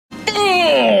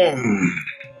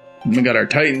We got our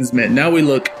Titan's mitt. Now we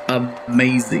look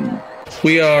amazing.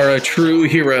 We are a true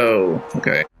hero.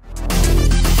 Okay.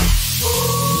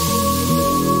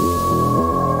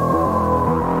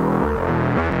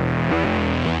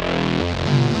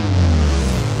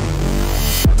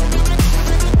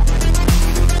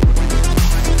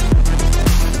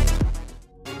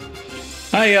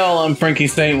 Hi y'all, I'm Franky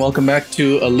Saint. Welcome back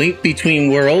to A Link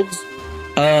Between Worlds.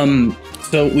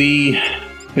 So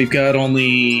we've got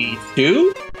only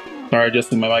two? Sorry,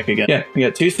 adjusting my mic again. Yeah, we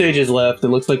got two stages left. It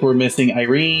looks like we're missing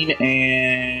Irene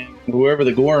and whoever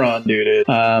the Goron dude is.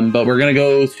 But we're gonna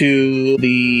go to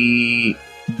the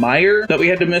mire that we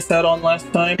had to miss out on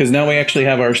last time, because now we actually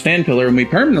have our stand pillar, and we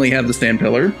permanently have the stand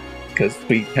pillar because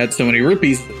we had so many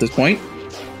rupees at this point.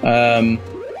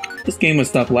 This game would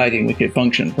stop lagging, we could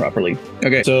function properly.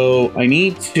 Okay, so I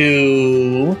need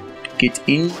to get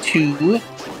into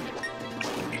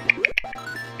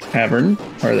tavern,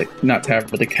 or not tavern,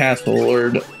 but the castle,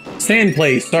 or sand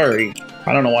place, sorry.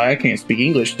 I don't know why I can't speak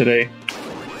English today.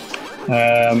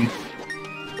 Gonna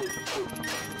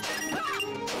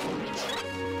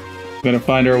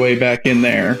find our way back in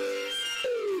there.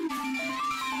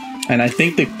 And I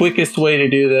think the quickest way to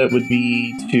do that would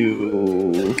be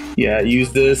to, yeah,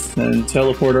 use this and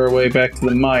teleport our way back to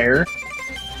the mire.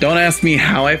 Don't ask me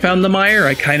how I found the mire.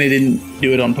 I kind of didn't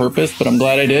do it on purpose, but I'm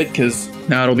glad I did, because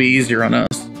now it'll be easier on us.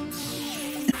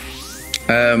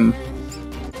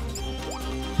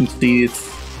 Let's see,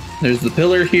 there's the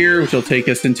pillar here, which will take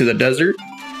us into the desert.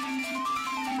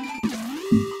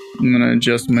 I'm gonna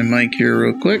adjust my mic here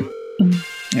real quick.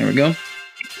 There we go.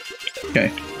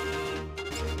 Okay.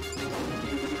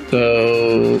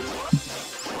 So,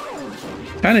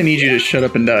 kind of need you to shut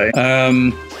up and die.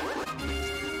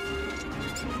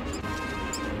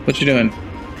 What you doing?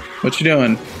 What you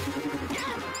doing?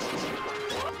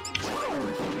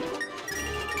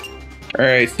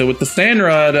 Alright, so with the sand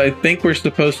rod, I think we're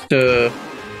supposed to...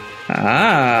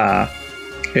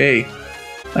 okay.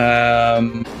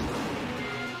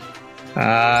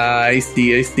 I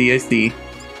see.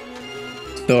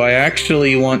 So I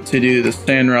actually want to do the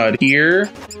sand rod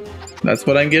here. That's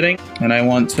what I'm getting. And I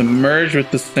want to merge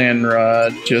with the sand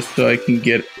rod just so I can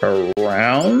get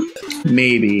around.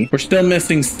 Maybe. We're still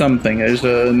missing something. There's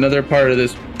another part of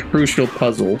this crucial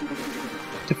puzzle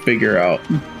to figure out.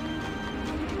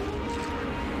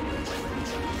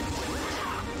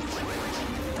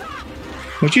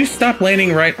 Would you stop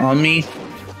landing right on me?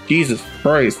 Jesus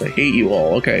Christ, I hate you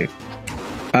all. Okay.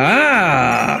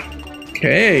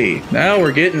 Okay. Now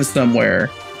we're getting somewhere.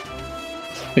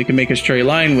 We can make a straight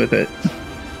line with it.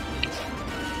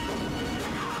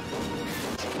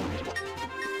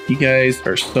 You guys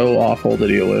are so awful to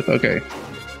deal with. Okay.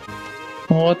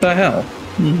 Well, what the hell?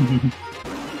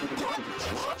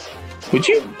 Would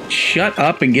you shut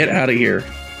up and get out of here?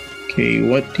 Okay,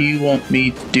 what do you want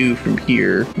me to do from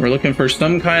here? We're looking for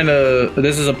some kind of...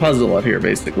 This is a puzzle out here,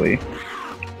 basically.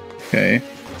 Okay.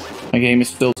 My game is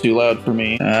still too loud for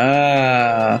me.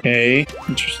 Okay.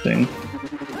 Interesting.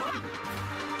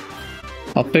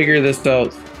 I'll figure this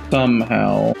out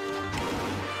somehow.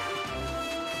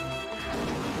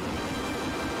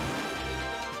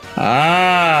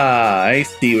 I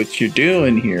see what you're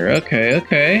doing here.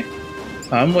 Okay.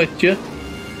 I'm with you.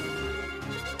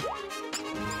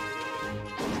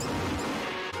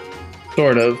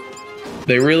 Sort of.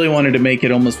 They really wanted to make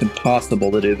it almost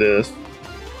impossible to do this.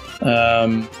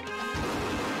 There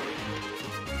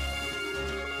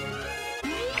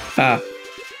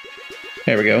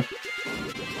we go.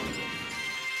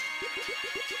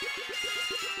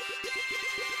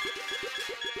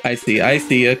 I see.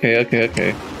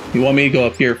 Okay. You want me to go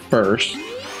up here first.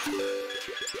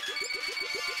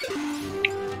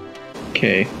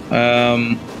 Okay.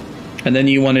 And then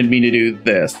you wanted me to do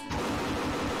this.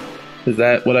 Is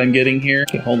that what I'm getting here?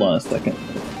 Okay, hold on a second.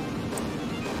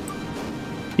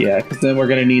 Yeah, because then we're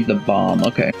gonna need the bomb.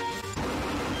 Okay.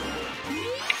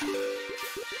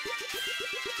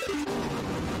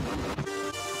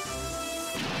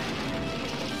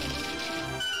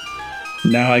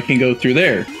 Now I can go through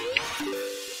there.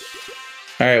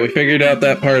 Alright, we figured out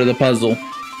that part of the puzzle.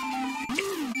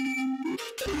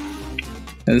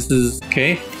 And this is,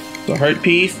 okay, the heart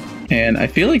piece. And I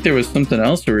feel like there was something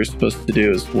else we were supposed to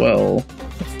do as well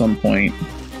at some point.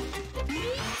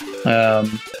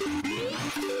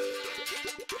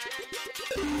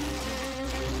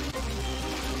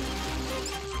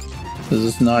 This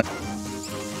is not...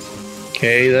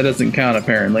 Okay, that doesn't count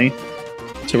apparently.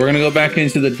 So we're gonna go back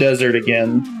into the desert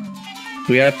again.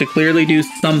 We have to clearly do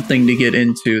something to get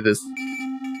into this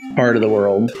part of the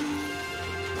world.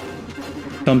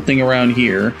 Something around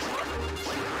here.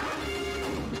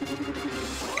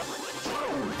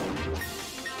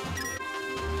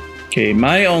 Okay,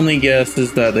 my only guess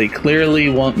is that they clearly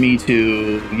want me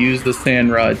to use the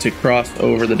sand rod to cross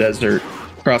over the desert,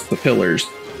 cross the pillars.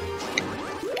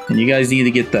 And you guys need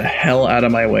to get the hell out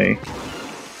of my way.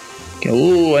 Okay,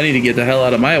 ooh, I need to get the hell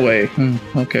out of my way.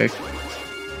 Okay.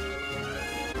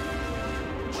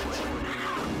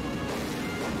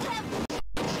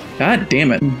 God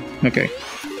damn it. Okay.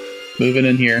 Moving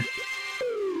in here.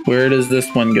 Where does this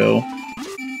one go?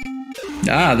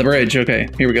 Ah, the bridge. Okay,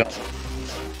 here we go.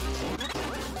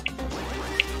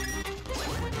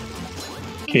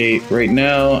 Okay, right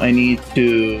now I need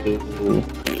to...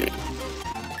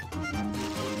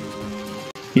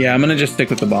 Yeah, I'm gonna just stick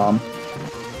with the bomb.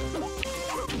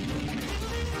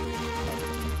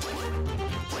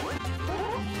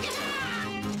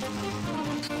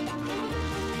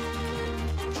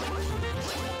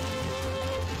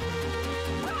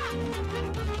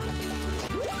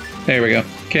 There we go.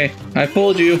 Okay, I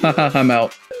fooled you. Haha, I'm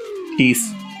out.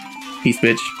 Peace. Peace,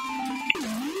 bitch.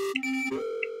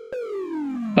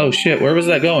 Oh shit, where was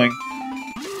that going?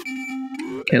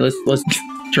 Okay, let's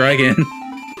try again.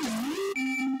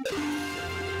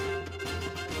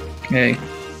 Okay.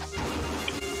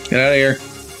 Get out of here.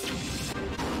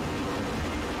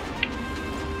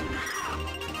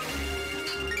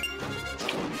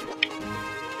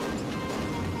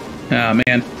 Ah,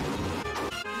 man.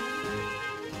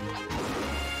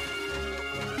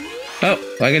 Oh,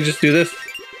 I can just do this.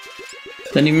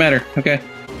 Doesn't even matter. Okay.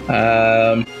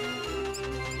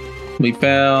 We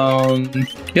found...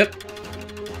 Yep.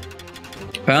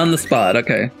 Found the spot.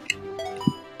 Okay.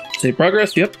 Save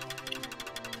progress. Yep.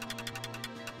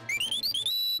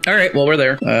 Alright, well, we're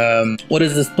there. What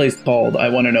is this place called? I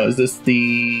want to know. Is this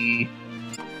the...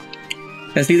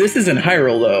 And see, this is in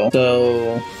Hyrule, though.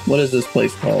 So, what is this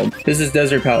place called? This is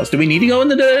Desert Palace. Do we need to go in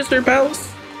the Desert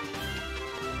Palace?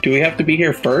 Do we have to be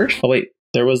here first? Oh, wait.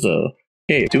 There was a...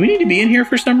 Hey, do we need to be in here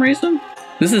for some reason?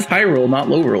 This is Hyrule, not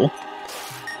Lowrule.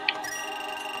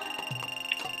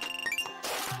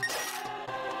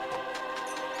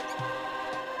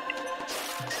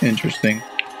 Interesting.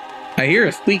 I hear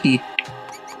a squeaky.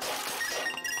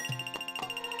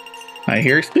 I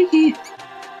hear a squeaky.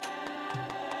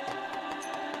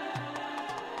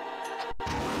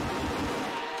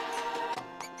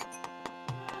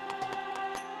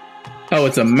 Oh,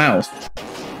 it's a mouse.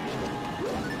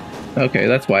 Okay,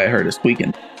 that's why I heard a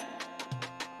squeaking.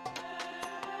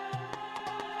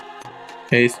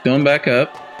 Okay, it's going back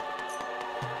up.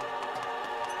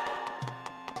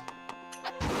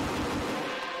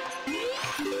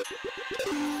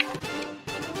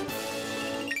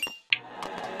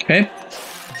 Okay.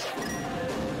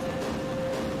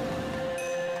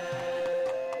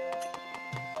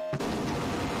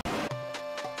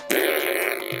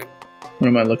 What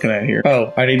am I looking at here?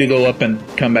 Oh, I need to go up and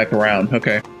come back around.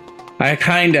 Okay. I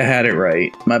kinda had it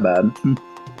right. My bad.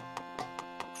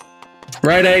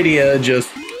 Right idea,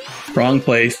 just wrong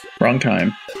place, wrong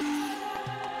time.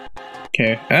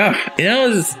 Okay. Ah, it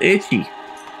was itchy.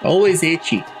 Always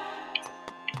itchy.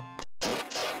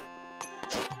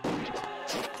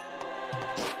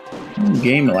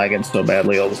 Game lagging so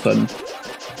badly all of a sudden.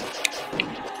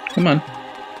 Come on.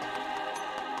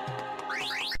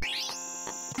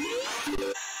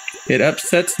 It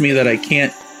upsets me that I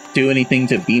can't do anything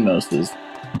to Beamoses.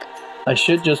 I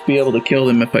should just be able to kill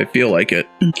them if I feel like it.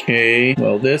 Okay,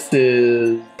 well this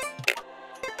is...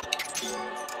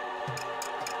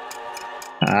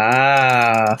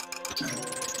 Ah.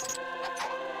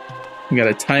 We got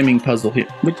a timing puzzle here.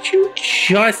 Would you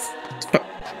just...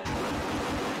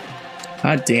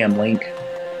 God damn, Link.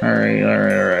 Alright,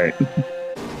 alright, alright.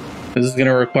 This is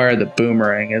gonna require the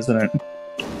boomerang, isn't it?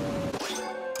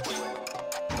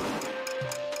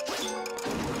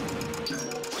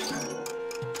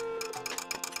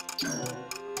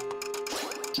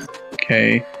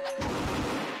 Okay.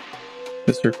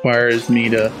 This requires me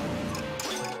to...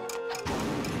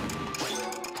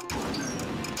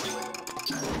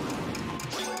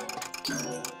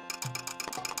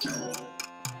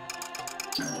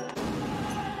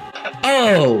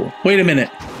 Oh! Wait a minute.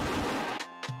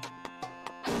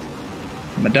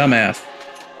 I'm a dumbass.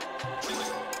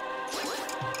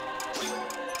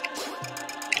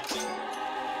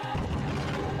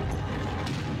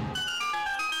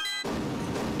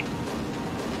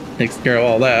 Takes care of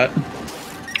all that.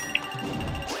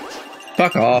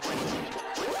 Fuck off.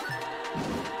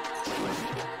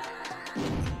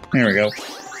 There we go.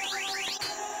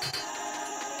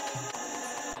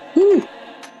 Woo!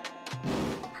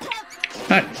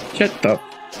 Ah, shut the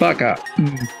fuck up.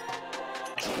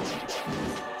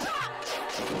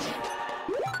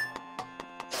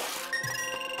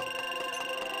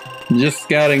 just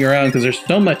scouting around because there's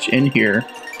so much in here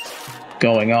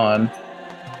going on.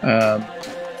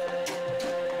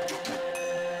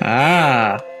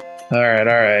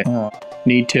 Alright. Oh,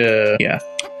 need to... Yeah.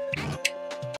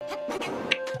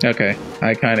 Okay,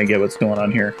 I kind of get what's going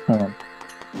on here. Hold on.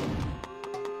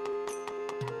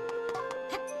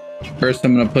 First,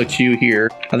 I'm going to put you here.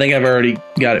 I think I've already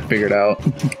got it figured out.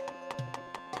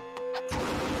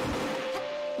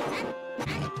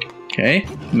 Okay,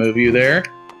 move you there.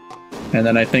 And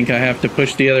then I think I have to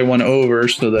push the other one over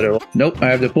so that it'll... Nope, I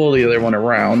have to pull the other one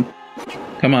around.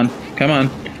 Come on, come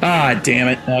on. Ah, damn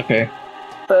it. Okay.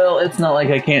 Well, it's not like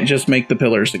I can't just make the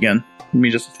pillars again. Give me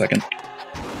just a second.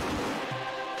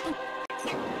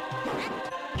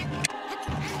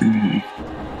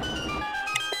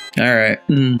 Alright,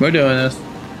 we're doing this.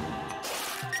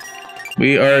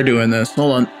 We are doing this.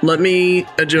 Hold on. Let me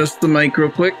adjust the mic real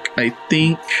quick. I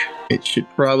think it should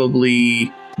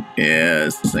probably... Yeah,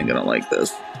 this isn't gonna like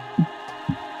this.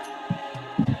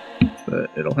 But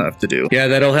it'll have to do. Yeah,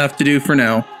 that'll have to do for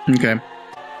now. Okay.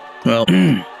 Well,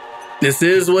 this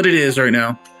is what it is right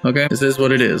now. Okay? This is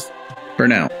what it is. For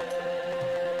now.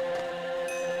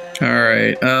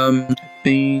 Alright, I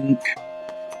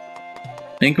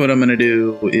think what I'm gonna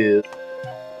do is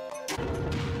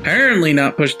apparently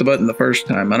not push the button the first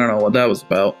time. I don't know what that was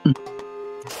about.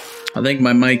 I think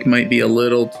my mic might be a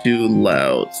little too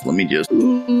loud. So let me just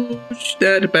push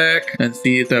that back and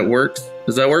see if that works.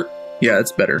 Does that work? Yeah,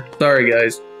 it's better. Sorry,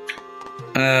 guys.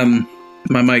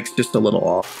 My mic's just a little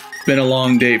off. It's been a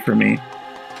long day for me.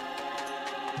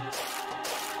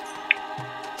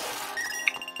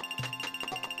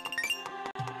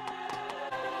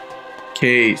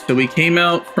 Okay, so we came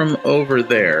out from over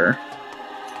there.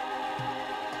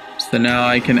 So now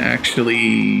I can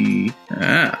actually...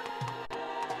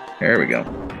 There we go.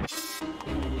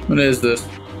 What is this?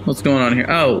 What's going on here?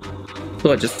 Oh,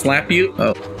 so I just slap you?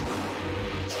 Oh.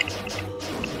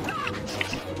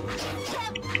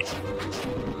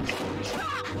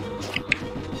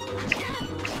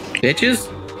 Bitches?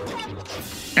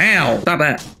 Ow! Stop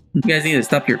that. You guys need to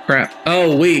stop your crap.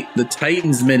 Oh, wait. The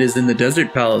Titan's Mid is in the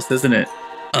Desert Palace, isn't it?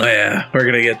 Oh, yeah. We're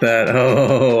gonna get that.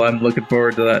 Oh, I'm looking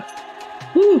forward to that.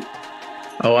 Woo!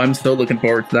 Oh, I'm so looking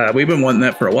forward to that. We've been wanting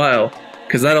that for a while.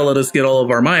 Because that'll let us get all of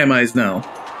our Maiamais now.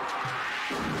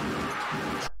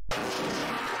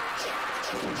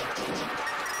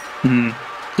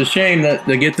 It's a shame that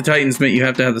to get the Titan's Mid, you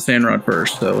have to have the Sand Rod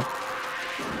first, so...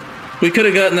 We could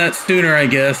have gotten that sooner, I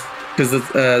guess. Because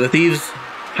the Thieves'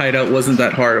 hideout wasn't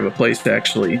that hard of a place to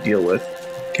actually deal with.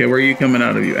 Okay, where are you coming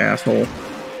out of, you asshole?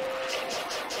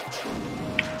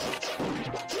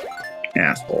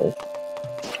 Asshole.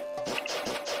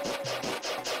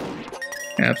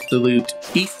 Absolute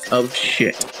piece of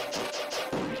shit.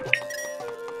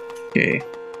 Okay.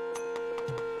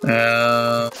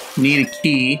 Need a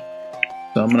key.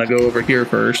 So I'm gonna go over here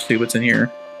first, see what's in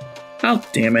here. Oh,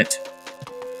 damn it.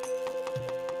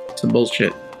 Some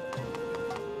bullshit.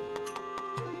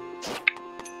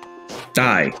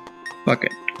 Die. Fuck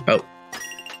it. Oh.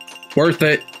 Worth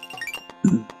it.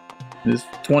 It's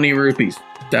 20 rupees.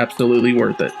 It's absolutely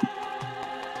worth it.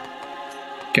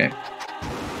 Okay.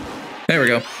 There we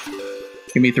go.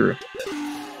 Get me through.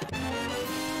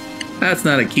 That's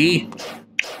not a key.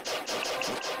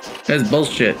 That's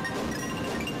bullshit.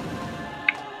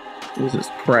 What is this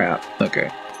crap? Okay.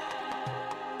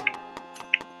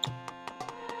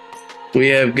 We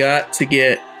have got to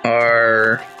get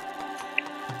our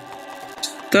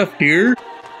stuff here.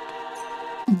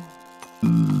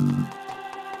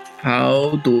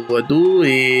 How do I do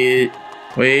it?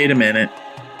 Wait a minute.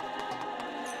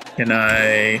 Can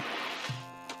I...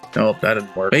 Nope, that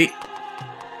didn't work. Wait.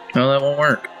 No, that won't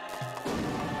work.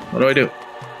 What do I do?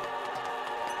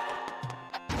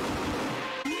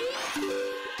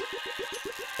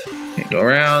 Okay, go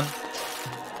around.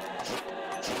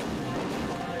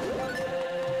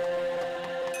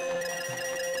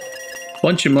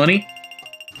 Bunch of money.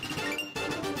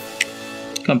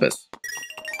 Compass.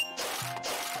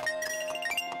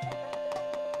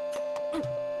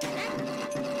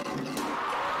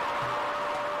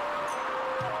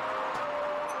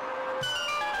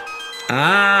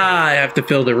 Ah, I have to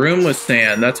fill the room with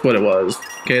sand. That's what it was.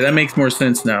 Okay, that makes more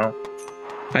sense now.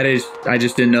 I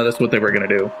just didn't know that's what they were gonna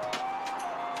do.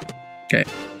 Okay.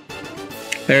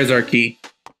 There's our key.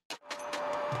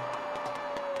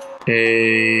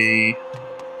 Okay.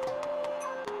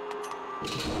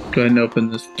 Go ahead and open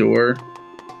this door.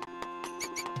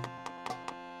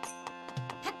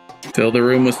 Fill the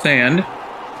room with sand.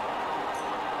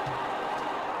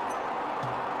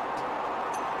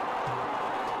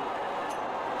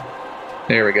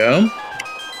 There we go.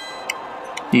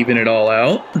 even it all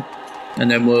out, and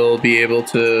then we'll be able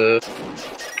to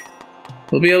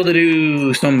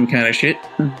do some kind of shit.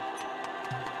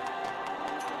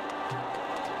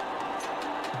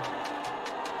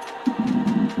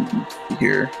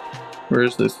 Here,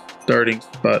 where's the starting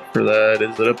spot for that?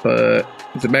 Is it up?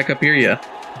 Is it back up here? Yeah.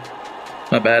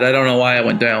 Not bad. I don't know why I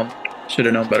went down. Should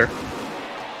have known better.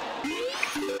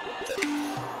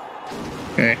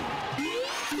 Okay.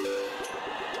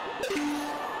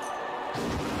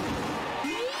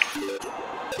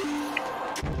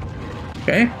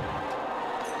 Okay.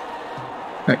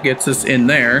 That gets us in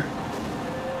there.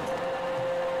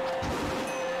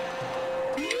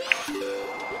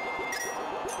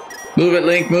 Move it,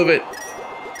 Link, move it.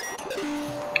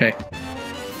 Okay.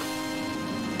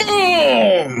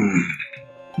 Boom!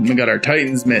 We got our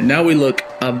Titan's Mitt. Now we look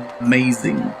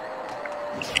amazing.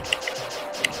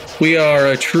 We are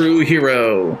a true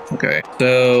hero. Okay,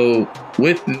 so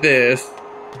with this,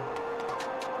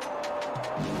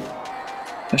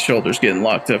 my shoulder's getting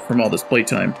locked up from all this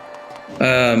playtime.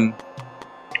 So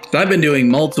I've been doing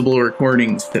multiple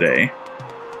recordings today.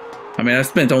 I mean, I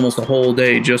spent almost a whole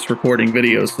day just recording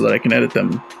videos so that I can edit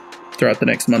them throughout the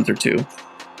next month or two.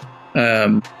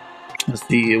 Let's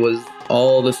see, it was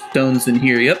all the stones in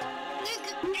here. Yep.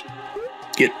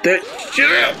 Get that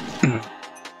shit out.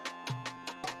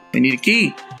 I need a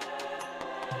key.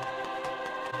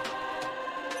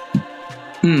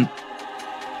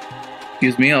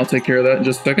 Excuse me, I'll take care of that in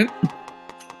just a second.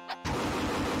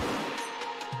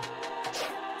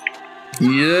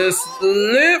 Yes,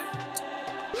 lift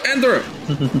and throw.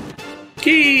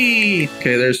 Key.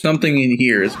 Okay, there's something in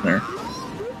here, isn't there?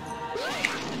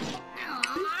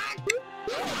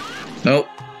 Nope.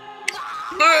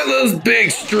 Look at those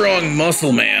big, strong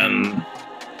muscle man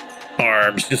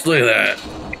arms. Just look at that.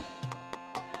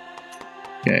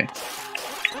 Okay.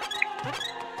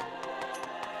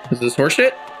 Is this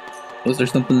horseshit? Was there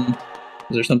something?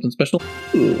 Is there something special?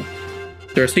 Ooh.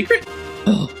 Is there a secret?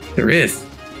 Oh, there is.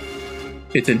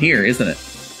 It's in here, isn't it?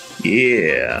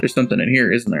 Yeah. There's something in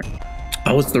here, isn't there?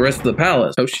 Oh, it's the rest of the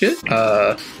palace. Oh shit.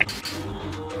 How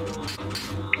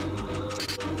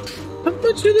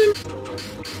much of them?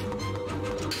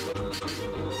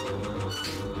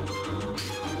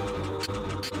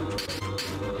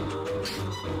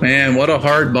 Man, what a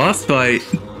hard boss fight.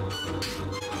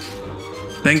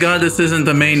 Thank God this isn't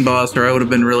the main boss, or I would have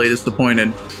been really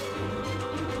disappointed.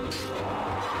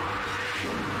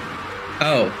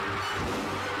 Oh.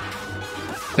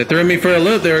 They threw me for a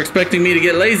loop. They were expecting me to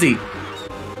get lazy.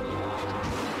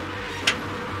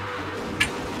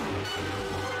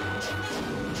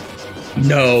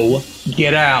 No.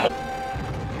 Get out.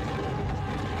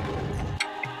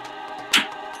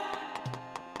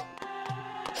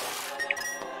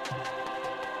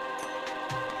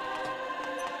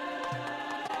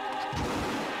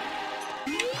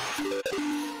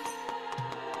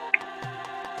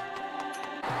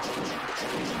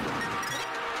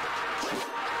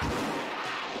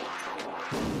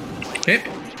 Okay,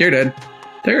 you're dead.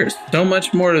 There's so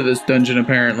much more to this dungeon,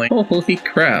 apparently. Holy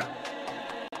crap.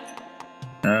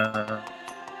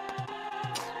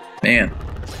 Man.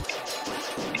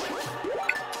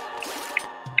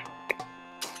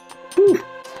 Whew.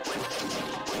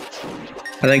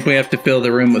 I think we have to fill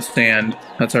the room with sand.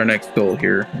 That's our next goal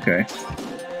here. Okay.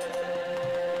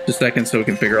 Just a second so we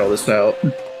can figure all this out.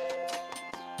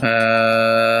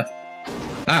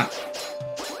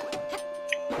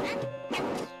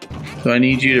 Do I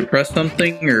need you to press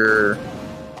something, or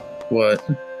what?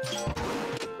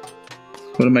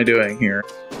 What am I doing here?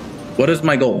 What is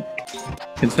my goal?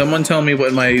 Can someone tell me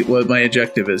what my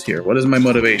objective is here? What is my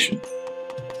motivation?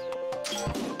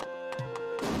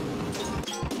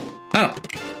 Oh.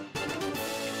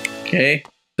 Okay,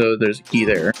 so there's a key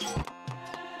there.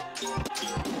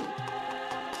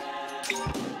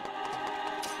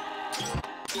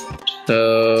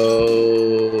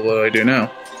 So what do I do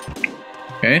now?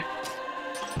 Okay.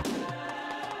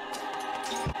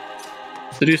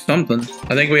 To do something.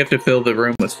 I think we have to fill the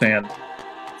room with sand.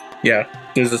 Yeah,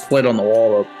 there's a slit on the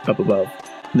wall up above.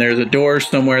 And there's a door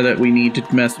somewhere that we need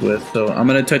to mess with, so I'm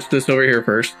gonna touch this over here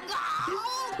first.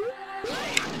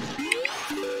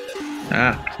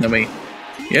 Ah, let me...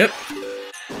 Yep.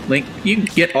 Link, you can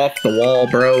get off the wall,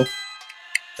 bro.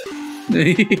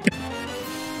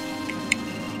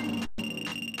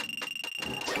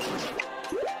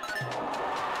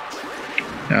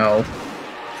 No.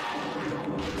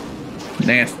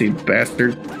 Nasty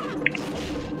bastard.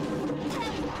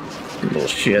 Little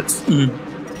shits.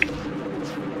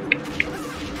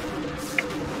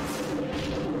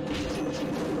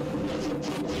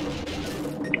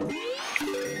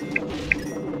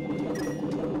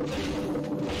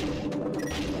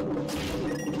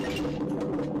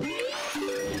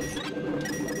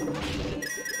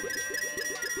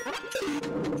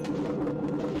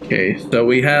 Okay, so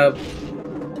we do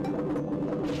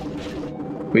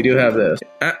have this.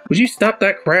 Ah, would you stop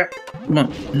that crap? Come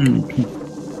on.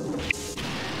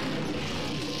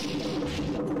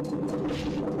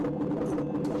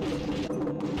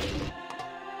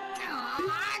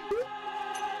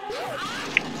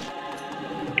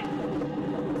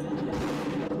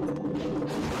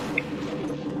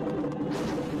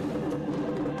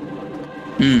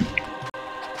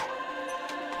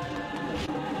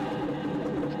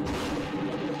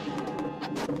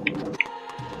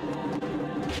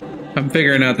 I'm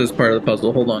figuring out this part of the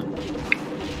puzzle. Hold on.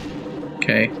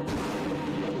 Okay.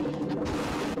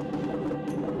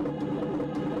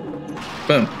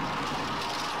 Boom.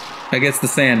 That gets the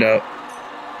sand out.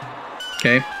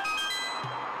 Okay.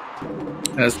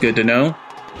 That's good to know.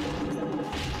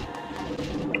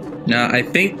 Now, I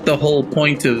think the whole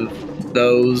point of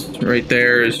those right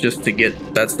there is just to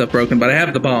get that stuff broken, but I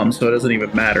have the bomb, so it doesn't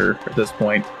even matter at this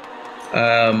point.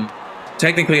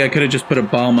 Technically, I could have just put a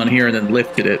bomb on here and then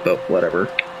lifted it, but whatever.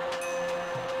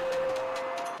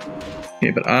 Okay,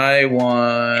 but I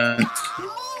want...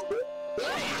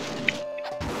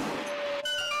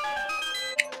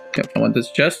 Yep, I want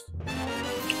this chest.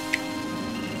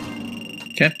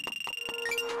 Okay.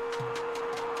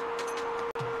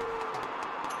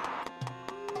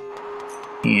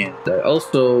 And I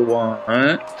also want...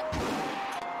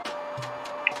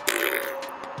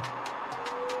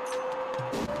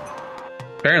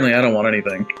 Apparently, I don't want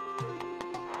anything.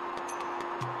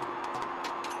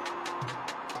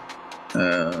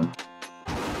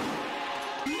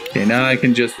 Okay, now I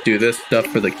can just do this stuff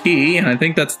for the key, and I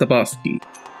think that's the boss key.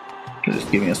 So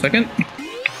just give me a second.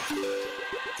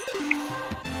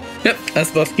 Yep, that's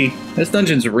the boss key. This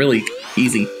dungeon's really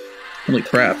easy. Holy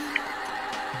crap.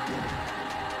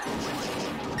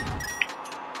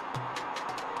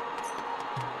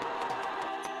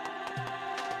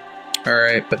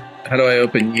 Alright, but how do I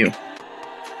open you?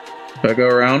 Do I go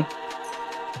around?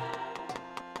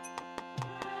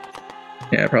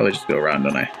 Yeah, I probably just go around,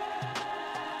 don't I?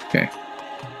 Okay.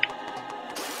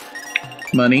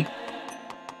 Money.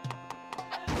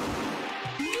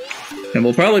 And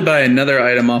we'll probably buy another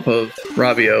item off of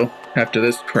Ravio after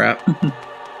this crap.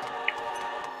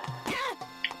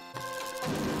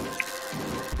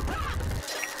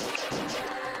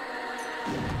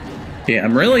 Yeah,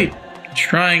 I'm really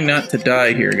trying not to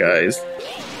die here, guys.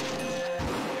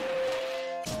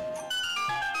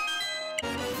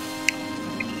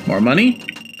 More money?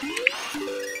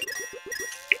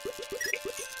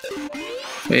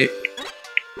 Wait.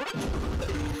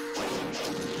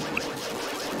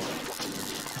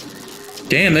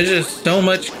 Damn, there's just so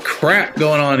much crap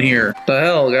going on here. What the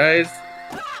hell, guys?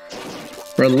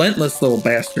 Relentless little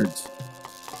bastards.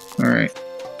 Alright.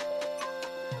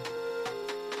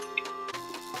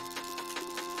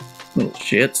 Little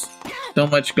shits. So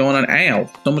much going on. Ow!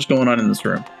 So much going on in this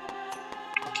room.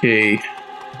 Okay.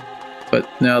 But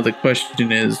now the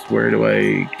question is, where do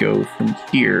I go from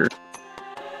here?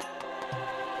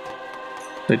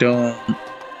 I don't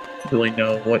really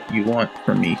know what you want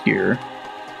from me here.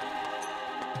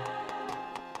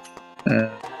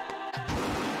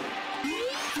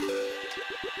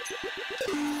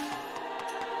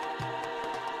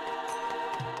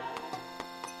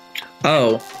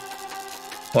 Oh.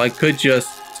 Well, I could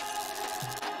just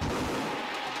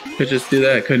do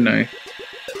that, couldn't I?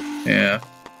 Yeah.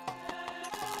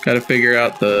 Gotta figure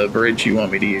out the bridge you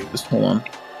want me to use. Hold on.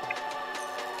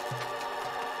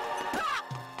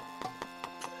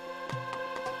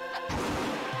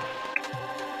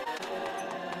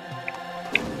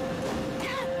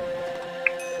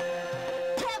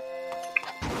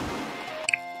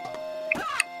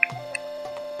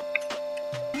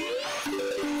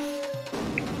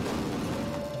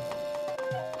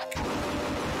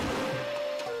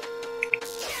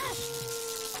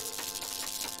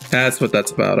 That's what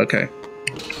that's about, okay.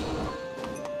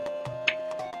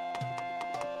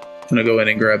 I'm gonna go in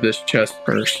and grab this chest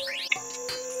first.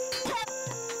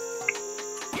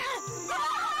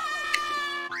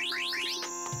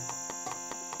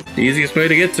 The easiest way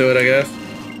to get to it, I guess.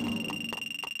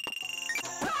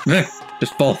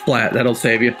 Just fall flat, that'll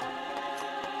save you.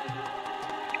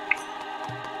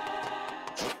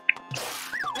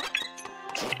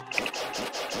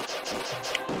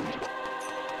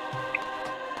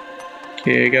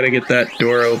 Okay, I gotta get that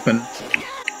door open.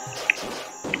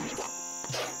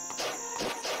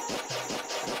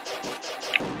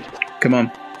 Come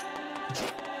on.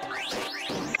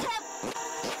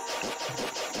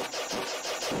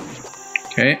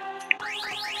 Okay.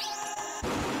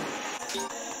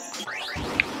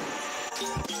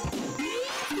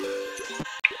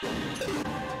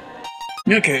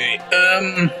 Okay,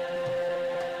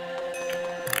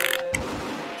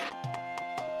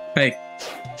 Hey.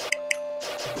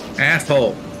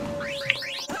 Asshole.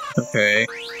 Okay.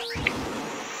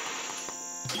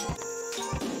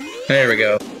 There we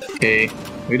go. Okay.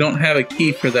 We don't have a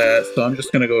key for that, so I'm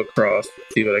just gonna go across,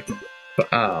 see what I can...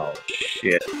 Oh,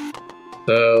 shit.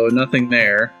 So, nothing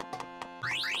there.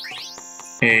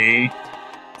 Okay.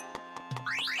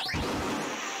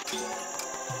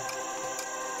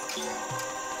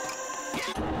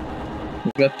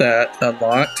 We've got that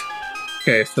unlocked.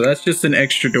 Okay, so that's just an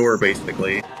extra door,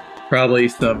 basically. Probably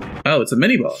some... Oh, it's a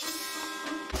mini-boss.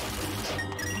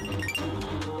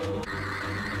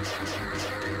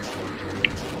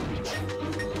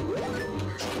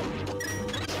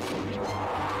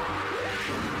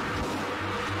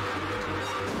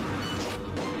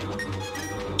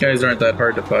 Guys aren't that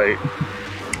hard to fight.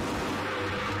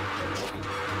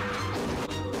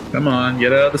 Come on,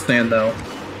 get out of the sand, though.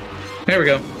 There we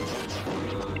go.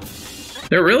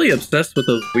 They're really obsessed with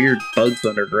those weird bugs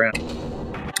underground.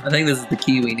 I think this is the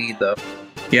key we need, though.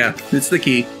 Yeah, it's the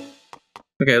key.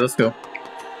 Okay, let's go.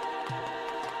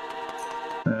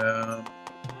 Now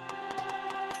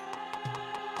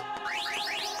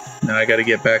I gotta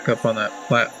get back up on that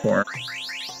platform.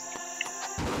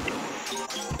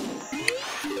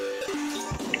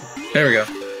 There we go.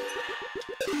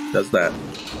 Does that.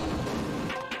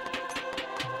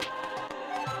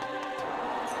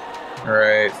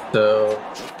 Alright, so...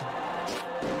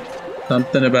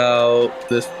 something about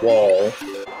this wall.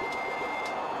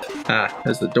 Ah,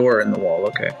 there's a door in the wall,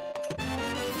 okay.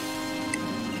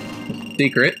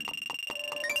 Secret.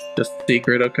 Just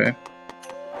secret, okay.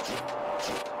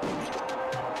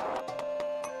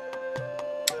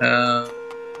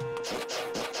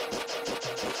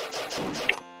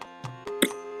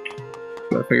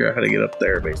 Gotta figure out how to get up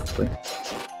there, basically.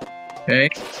 Okay.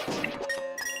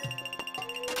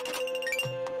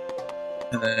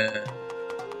 And then...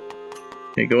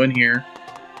 okay, go in here.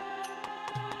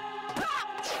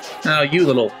 Oh, you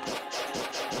little...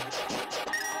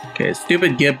 okay,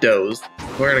 stupid Gibdos.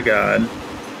 Swear to God.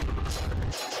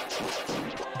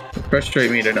 They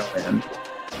frustrate me to no end.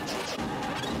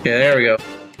 Okay, there we go.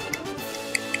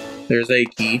 There's a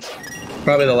key.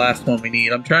 Probably the last one we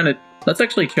need. I'm trying to... let's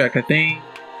actually check, I think...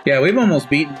 yeah, we've almost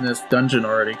beaten this dungeon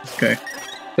already. Okay.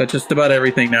 That's just about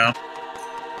everything now.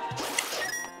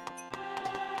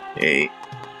 Okay.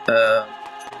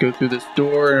 Go through this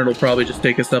door and it'll probably just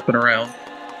take us up and around.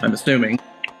 I'm assuming.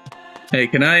 Hey,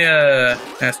 can I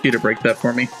ask you to break that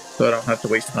for me? So I don't have to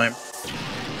waste time.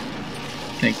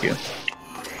 Thank you.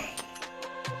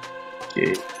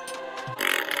 Okay.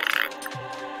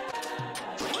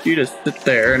 You just sit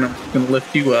there and I'm just gonna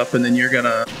lift you up and then you're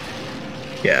gonna...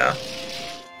 yeah.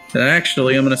 And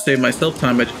actually, I'm gonna save myself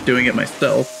time by just doing it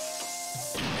myself.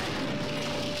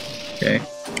 Okay.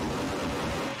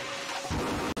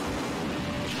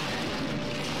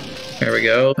 There we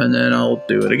go, and then I'll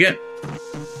do it again.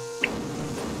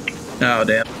 Oh,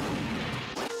 damn.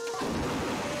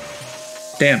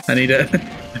 Damn, I need to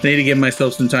I need to give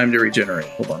myself some time to regenerate.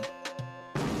 Hold on.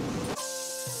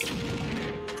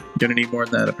 Gonna need more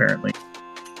than that, apparently.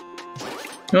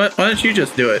 You know what? Why don't you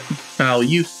just do it? Oh,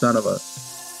 you son of a...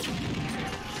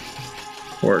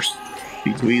 COARSE.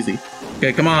 Be too easy.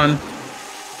 Okay, come on.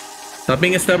 Stop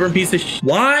being a stubborn piece of sh...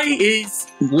 why is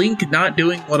Link not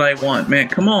doing what I want? Man,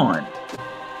 come on.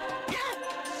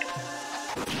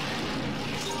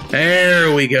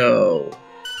 There we go.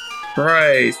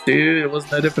 Christ, dude. It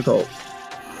wasn't that difficult.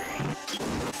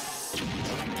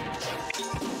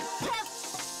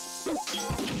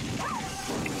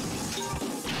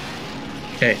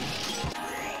 Okay.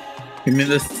 Give me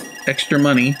this extra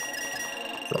money.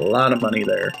 There's a lot of money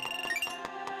there.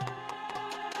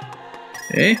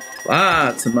 Okay.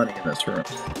 Lots of money in this room.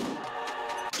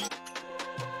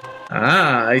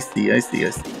 Ah, I see, I see,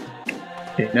 I see.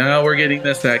 Okay, now we're getting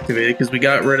this activated because we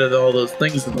got rid of all those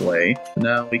things in the way.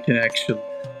 Now we can actually...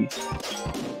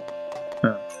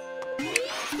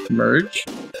 merge.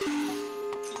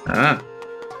 Ah.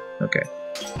 Okay.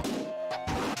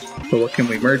 So what can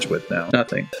we merge with now?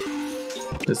 Nothing.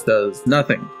 This does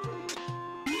nothing.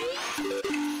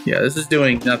 Yeah, this is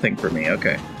doing nothing for me.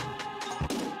 Okay.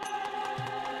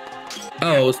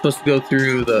 Oh, it was supposed to go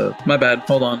through the... my bad.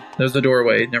 Hold on. There's a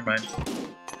doorway. Never mind.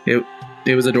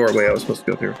 It was a doorway I was supposed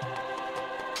to go through.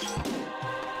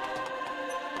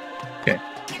 Okay.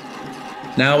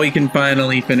 Now we can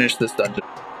finally finish this dungeon.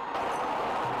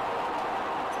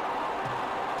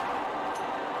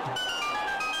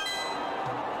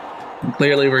 And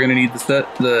clearly we're going to need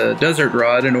the desert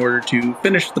rod in order to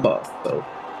finish the boss. So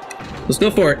let's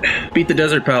go for it. Beat the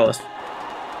desert palace.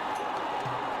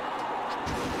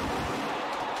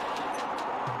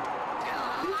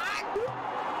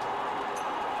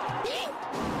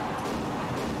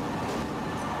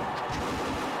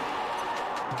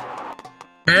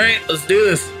 Alright, let's do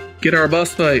this. Get our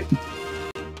boss fight.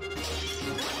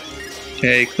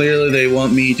 Okay, clearly they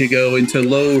want me to go into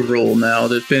low roll now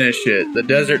to finish it. The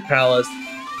Desert Palace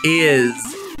is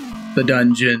the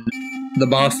dungeon. The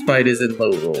boss fight is in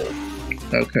low roll.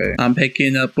 Okay, I'm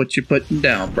picking up what you're putting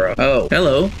down, bro. Oh,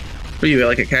 hello. What are you,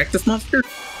 like a cactus monster?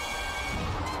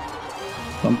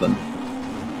 Something.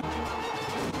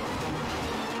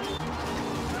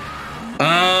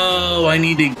 Oh, I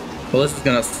need to... Well, this is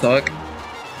gonna suck.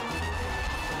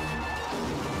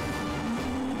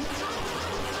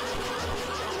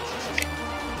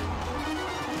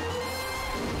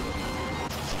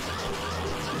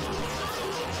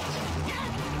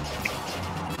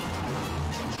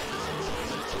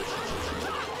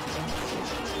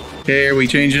 Okay, are we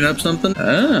changing up something?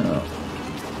 Oh.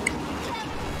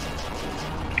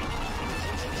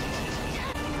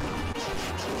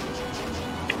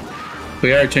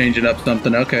 We are changing up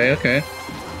something. Okay, okay.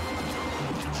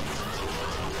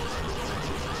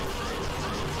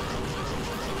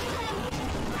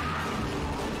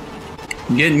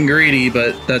 I'm getting greedy,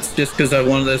 but that's just because I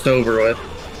wanted this over with.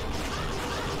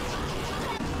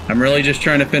 I'm really just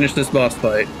trying to finish this boss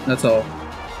fight. That's all.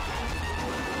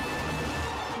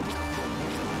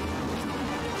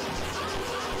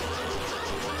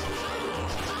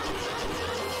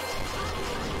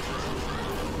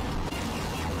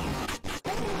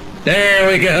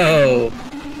 There we go!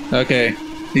 Okay.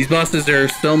 These bosses are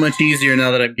so much easier now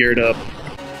that I'm geared up.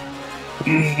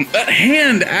 That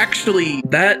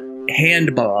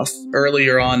hand boss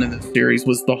earlier on in the series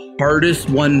was the hardest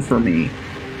one for me.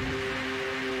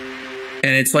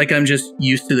 And it's like I'm just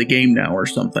used to the game now or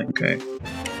something. Okay.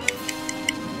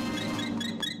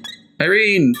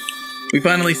 Irene! We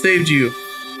finally saved you.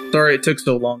 Sorry it took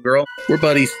so long, girl. We're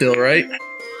buddies still, right?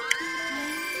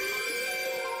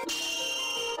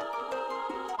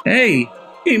 Hey, you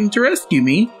came to rescue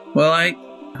me. Well, I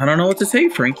don't know what to say,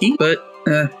 Franky, but,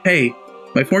 hey,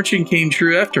 my fortune came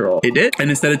true after all. It did? And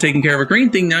instead of taking care of a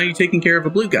green thing, now you're taking care of a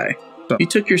blue guy. So you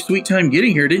took your sweet time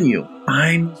getting here, didn't you?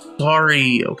 I'm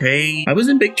sorry, okay? I was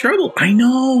in big trouble. I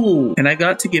know. And I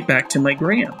got to get back to my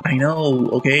gram. I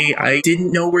know, okay? I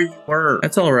didn't know where you were.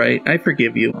 That's all right. I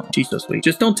forgive you. Oh, she's so sweet.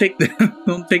 Just don't take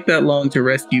that long to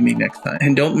rescue me next time.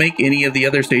 And don't make any of the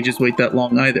other stages wait that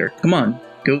long either. Come on,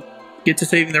 go get to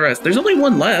saving the rest. There's only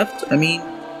one left. I mean,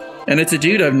 and it's a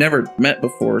dude I've never met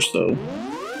before, so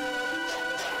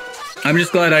I'm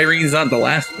just glad Irene's not the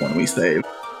last one we saved.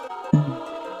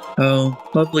 Oh,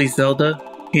 lovely Zelda.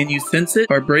 Can you sense it?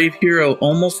 Our brave hero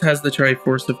almost has the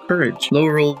Triforce of Courage.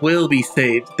 Laurel will be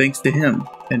saved thanks to him.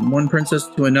 And one princess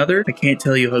to another? I can't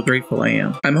tell you how grateful I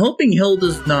am. I'm hoping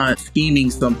Hilda's not scheming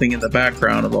something in the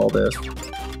background of all this.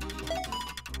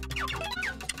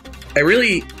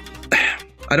 I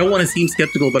don't want to seem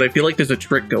skeptical, but I feel like there's a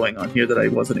trick going on here that I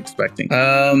wasn't expecting.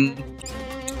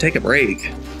 Take a break.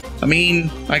 I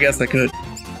mean, I guess I could.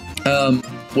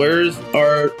 Where's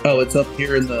our... Oh, it's up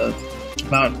here in the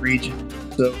mountain region.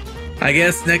 So, I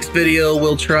guess next video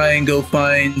we'll try and go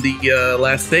find the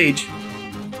last stage.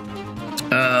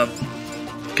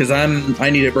 Because I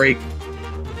need a break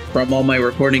from all my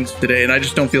recordings today, and I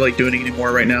just don't feel like doing it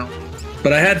anymore right now.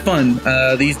 But I had fun.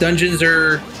 These dungeons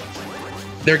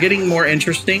they're getting more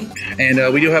interesting,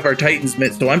 and we do have our Titans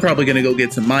Mitt, so I'm probably going to go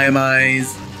get some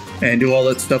Mai-Mais and do all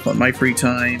that stuff on my free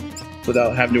time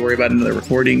without having to worry about another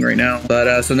recording right now.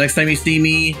 But so next time you see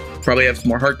me, probably have some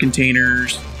more heart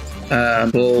containers.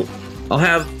 I'll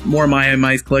have more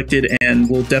Mai-Mais collected, and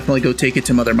we'll definitely go take it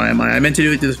to Mother Mai-Mai. I meant to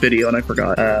do it to this video, and I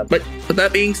forgot. But with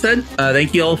that being said,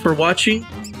 thank you all for watching.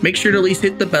 Make sure to at least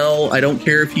hit the bell. I don't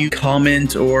care if you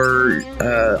comment or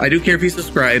I do care if you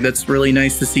subscribe. That's really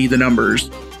nice to see the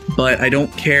numbers. But I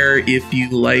don't care if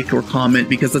you like or comment,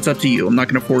 because that's up to you. I'm not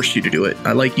going to force you to do it.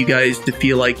 I like you guys to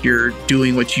feel like you're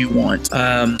doing what you want.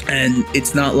 And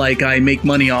it's not like I make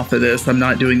money off of this. I'm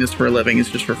not doing this for a living.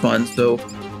 It's just for fun. So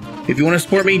if you want to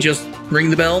support me, just ring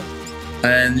the bell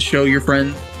and show your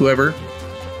friends, whoever.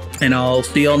 And I'll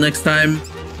see y'all next time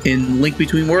in Link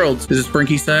Between Worlds. This is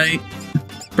Franky signing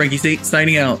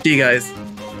out. See you guys.